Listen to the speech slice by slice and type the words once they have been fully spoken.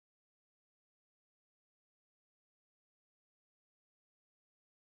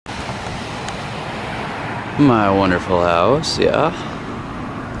My wonderful house, yeah.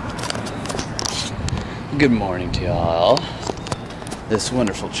 Good morning to y'all. This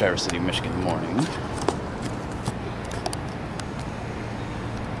wonderful Traverse City, Michigan morning.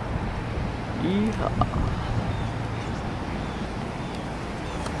 Yeehaw.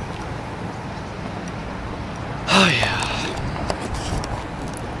 Oh yeah.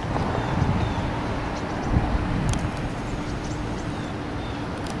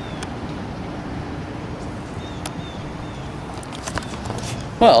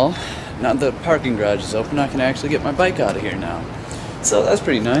 Well, now the parking garage is open, I can actually get my bike out of here now. So that's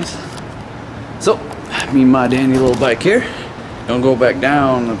pretty nice. So, me and my dandy little bike here. Don't go back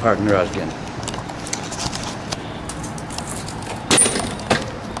down the parking garage again.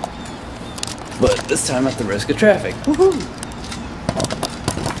 But this time at the risk of traffic. Woohoo!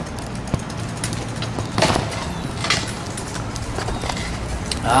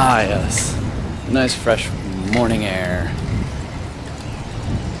 Ah, yes. Nice fresh morning air.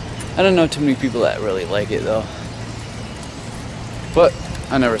 I don't know too many people that really like it though. But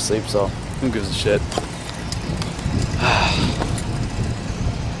I never sleep, so who gives a shit?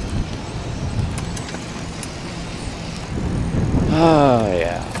 Oh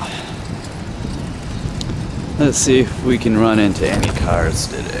yeah. Let's see if we can run into any cars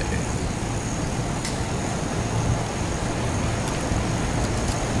today.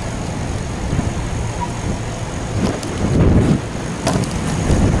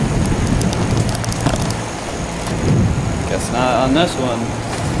 Guess not on this one.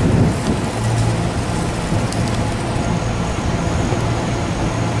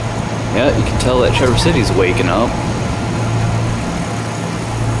 Yeah, you can tell that Traverse City's waking up.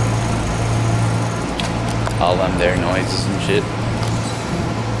 All them their noises and shit.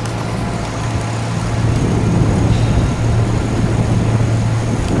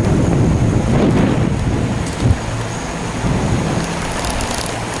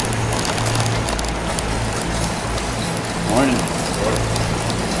 Morning.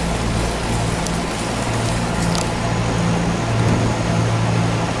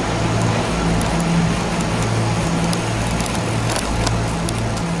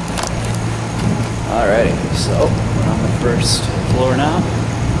 Alrighty, so we're on the first floor now.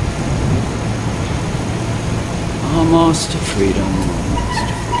 Almost to freedom. Almost to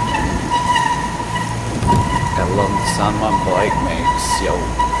freedom. Gotta love the sound my bike makes, yo.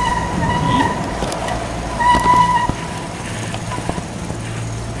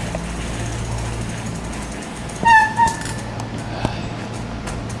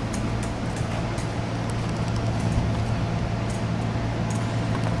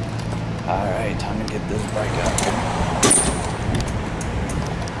 Alright, time to get this bike out.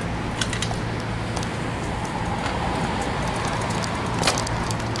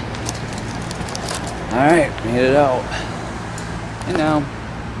 Alright, made it out. And now,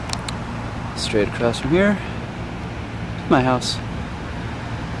 straight across from here, my house.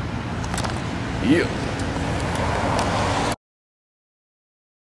 Yeah.